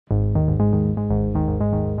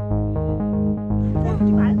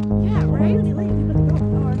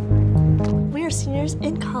years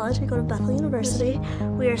in college. I go to Bethel University.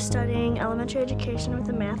 We are studying elementary education with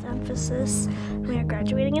a math emphasis. We are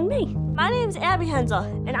graduating in May. My name's Abby Hensel,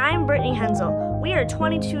 and I'm Brittany Hensel. We are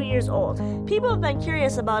 22 years old. People have been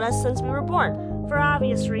curious about us since we were born, for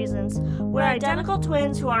obvious reasons. We're identical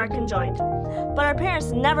twins who are conjoined. But our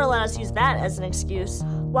parents never let us use that as an excuse.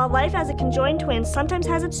 While life as a conjoined twin sometimes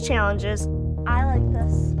has its challenges, I like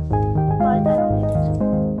this, but I don't need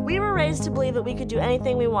it. We were raised to believe that we could do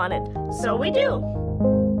anything we wanted, so we do.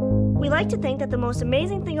 We like to think that the most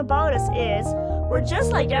amazing thing about us is we're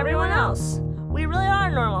just like everyone else. We really are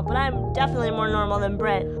normal, but I'm definitely more normal than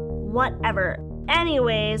Britt. Whatever.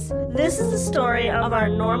 Anyways, this is the story of our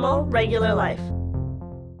normal, regular life.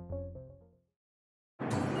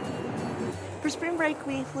 For spring break,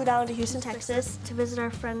 we flew down to Houston, Texas to visit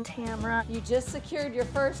our friend Tamara. You just secured your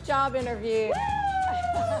first job interview.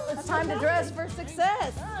 It's time to dress for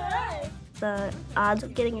success. The odds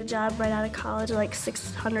of getting a job right out of college are like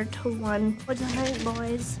 600 to 1. What do you think,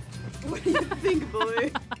 boys? What do you think,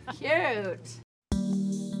 boy? Cute.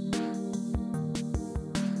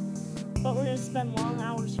 But we're gonna spend long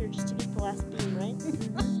hours here just to get the last beam, right?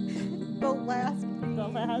 The last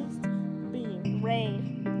beam.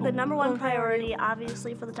 Rain. The number one priority,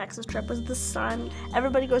 obviously, for the Texas trip was the sun.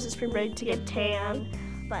 Everybody goes to spring break to get tan,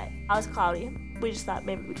 but it was cloudy. We just thought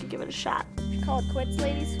maybe we could give it a shot. You call it quits,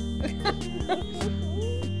 ladies?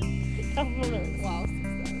 Wow,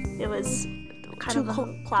 it was kind of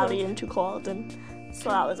cloudy and too cold, and so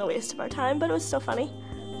that was a waste of our time, but it was still funny.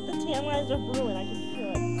 The tan lines are brewing, I can feel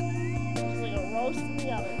it. It's like a roast in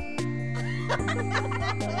the oven.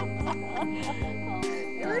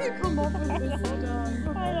 Where did you come up with this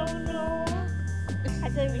stuff? I don't know. I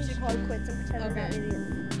think we should call it quits and pretend we're not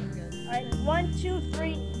idiots. All right, 1, 2,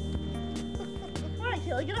 3. Come on,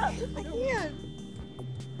 Kayla, get up. I can't.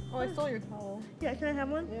 Oh, I stole your towel. Yeah, can I have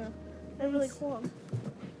one? Yeah. They're really cool.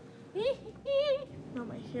 No,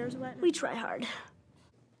 my hair's wet. We try hard.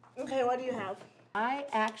 Okay, what do you have? I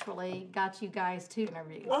actually got you guys 2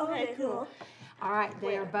 interviews. Okay, cool. All right,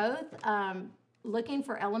 they are both looking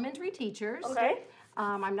for elementary teachers. Okay.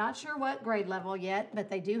 I'm not sure what grade level yet, but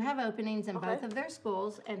they do have openings in both of their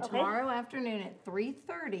schools. And tomorrow afternoon at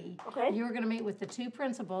 3:30, you're going to meet with the 2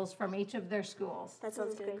 principals from each of their schools. That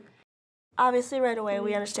sounds good. Obviously, right away,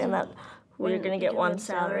 we understand that we're going to get one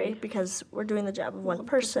salary because we're doing the job of one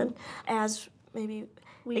person. As maybe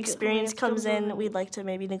experience comes in, we'd like to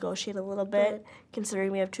maybe negotiate a little bit,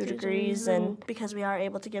 considering we have 2 degrees, and because we are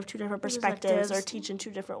able to give 2 different perspectives or teach in 2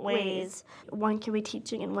 different ways. One can be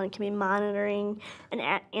teaching and one can be monitoring and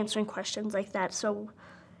answering questions like that. So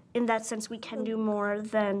in that sense, we can do more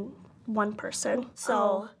than one person.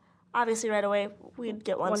 So obviously right away, we'd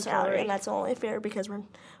get one salary, and that's only fair because we're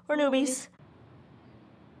newbies.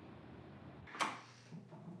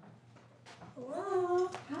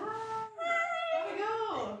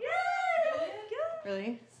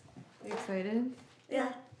 Really? Are you excited?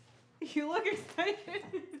 Yeah. You look excited.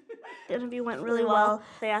 The interview went really well.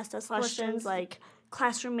 They asked us questions like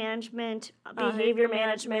classroom management, behavior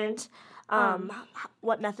management,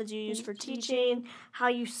 what methods you use for teaching, how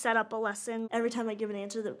you set up a lesson. Every time I give an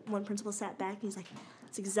answer, the one principal sat back and he's like,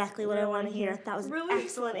 that's exactly what I want to hear. That was an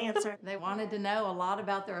excellent answer. They wanted to know a lot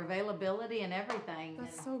about their availability and everything.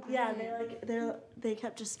 That's so good. Yeah, they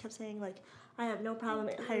kept saying like, I have no problem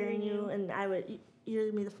hiring you, and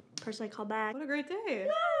you're gonna be the person I call back. What a great day. Yeah, what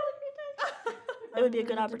a great day. It would be a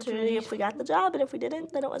good opportunity if we got the job, and if we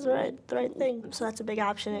didn't, then it wasn't the right thing. So that's a big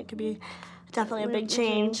option. It could be definitely a big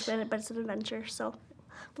change, but it's an adventure, so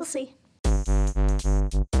we'll see.